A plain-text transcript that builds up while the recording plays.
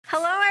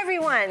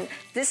everyone.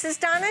 This is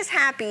Donna's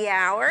Happy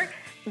Hour.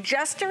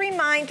 Just a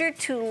reminder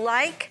to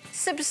like,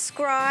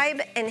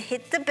 subscribe, and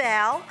hit the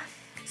bell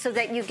so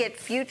that you get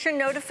future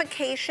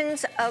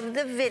notifications of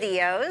the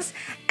videos.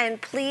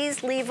 And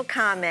please leave a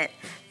comment.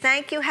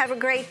 Thank you. Have a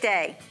great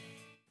day.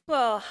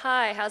 Well,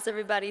 hi. How's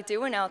everybody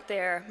doing out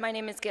there? My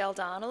name is Gayle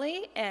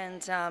Donnelly,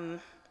 and I'm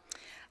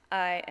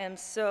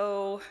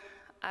so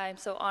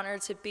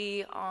honored to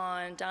be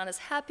on Donna's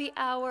Happy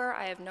Hour.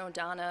 I have known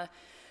Donna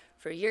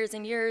for years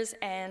and years,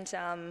 and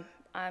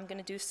I'm going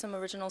to do some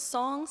original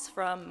songs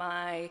from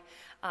my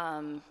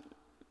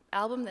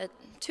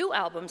two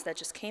albums that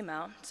just came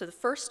out. So the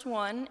first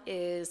one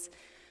is,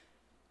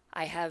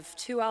 I have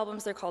two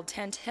albums. They're called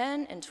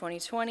 1010 and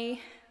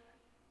 2020.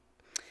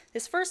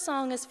 This first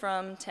song is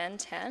from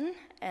 1010,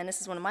 and this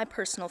is one of my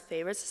personal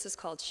favorites. This is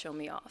called Show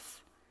Me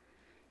Off.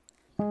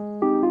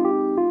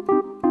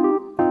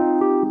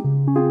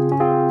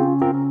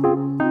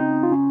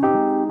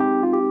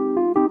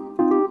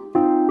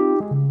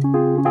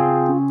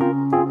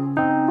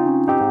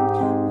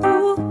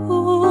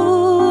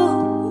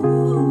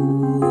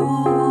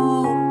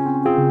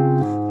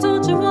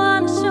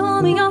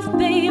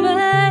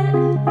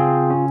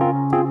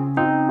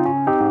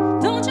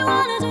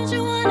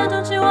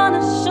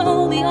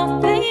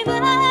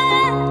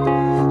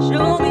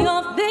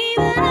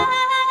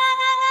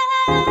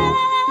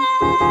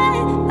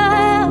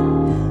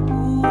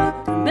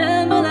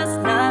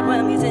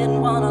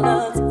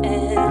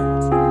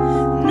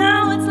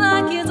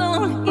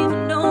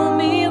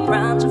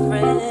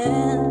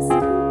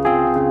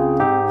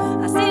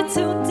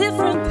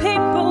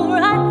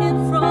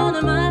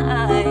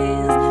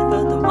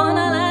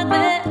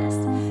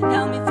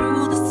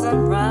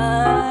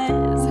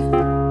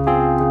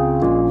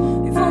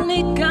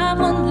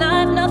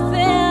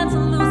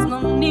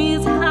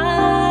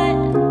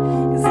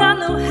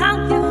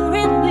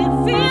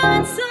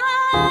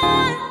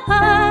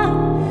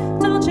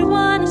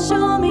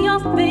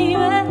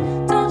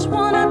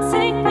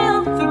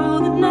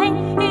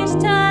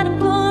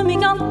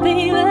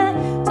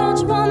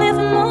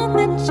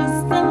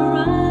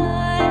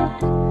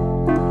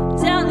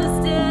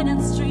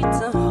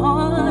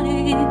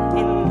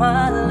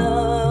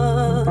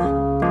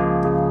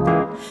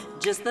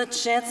 Just the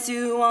chance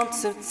you want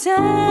to take.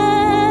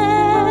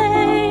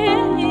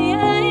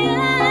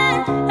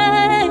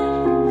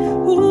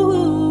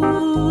 Ooh.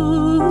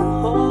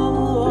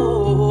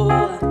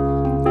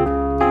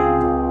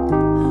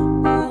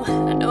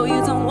 I know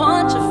you don't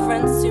want your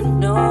friends to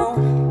know,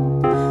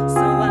 so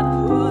I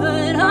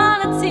put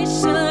on a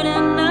t-shirt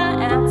and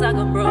I act like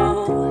a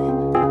bro.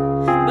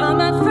 But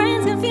my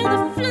friends can feel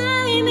the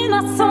flame in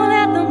my soul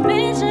at the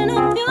mention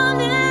of your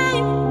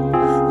name.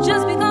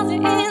 Just because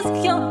it is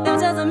insecure, that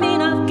doesn't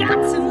mean I've got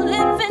to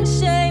live in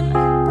shame.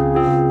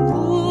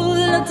 Ooh,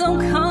 that don't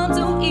come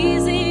too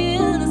easy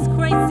in this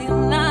crazy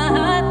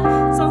life.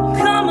 So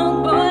come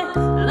on, boy,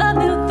 love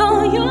me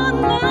though you're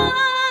not.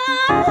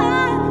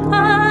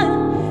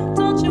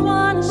 Don't you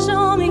wanna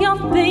show me your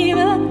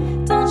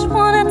baby? Don't you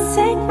wanna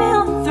take me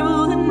all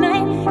through the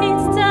night?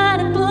 Instead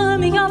of blowing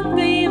me off,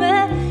 baby,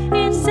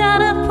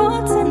 instead of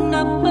putting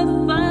up a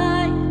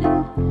fight,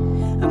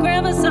 I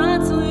grab a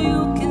side so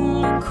you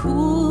can look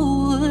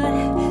cool,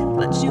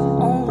 but you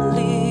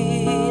only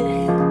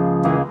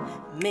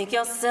make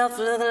yourself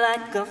look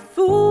like a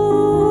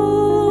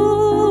fool.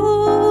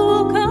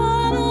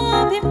 Come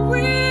on, be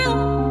real.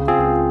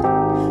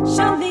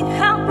 Show me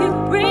how you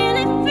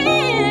really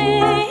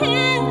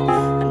feel.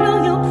 I know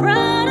you're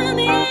proud of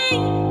me.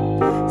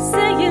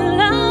 Say you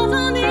love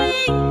me,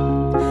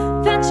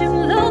 that you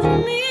love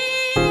me.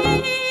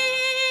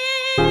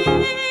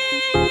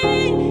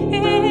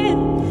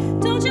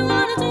 Don't you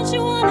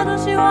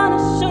wanna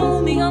show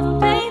me your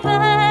baby?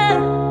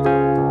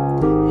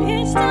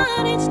 Each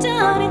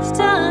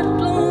time,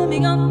 blow me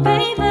up,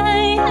 baby.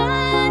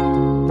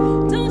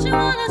 Don't you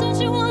wanna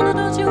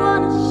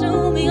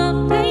show me your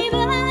baby?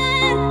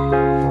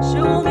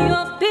 Show me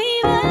your baby.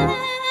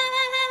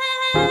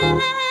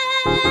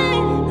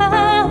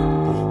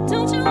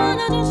 Don't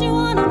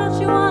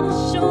you wanna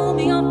show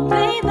me your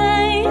baby?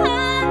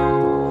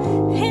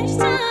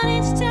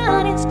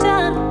 Each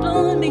time,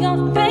 blow me up,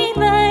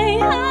 baby.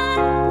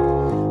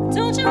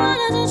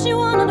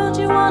 Don't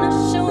you wanna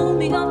show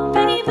me your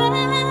baby?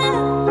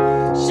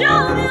 Show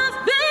me your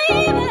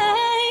baby.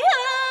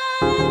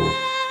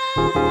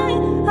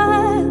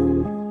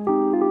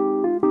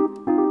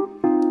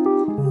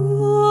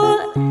 Ooh.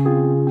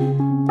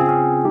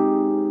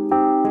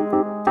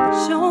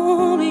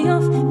 Show me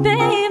off,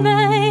 baby.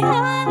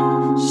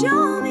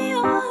 Show me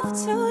off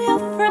to your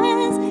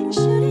friends. You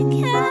shouldn't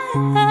care.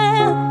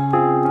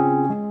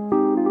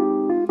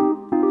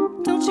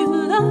 Don't you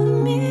love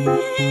me?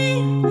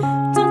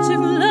 Don't you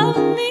love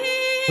me?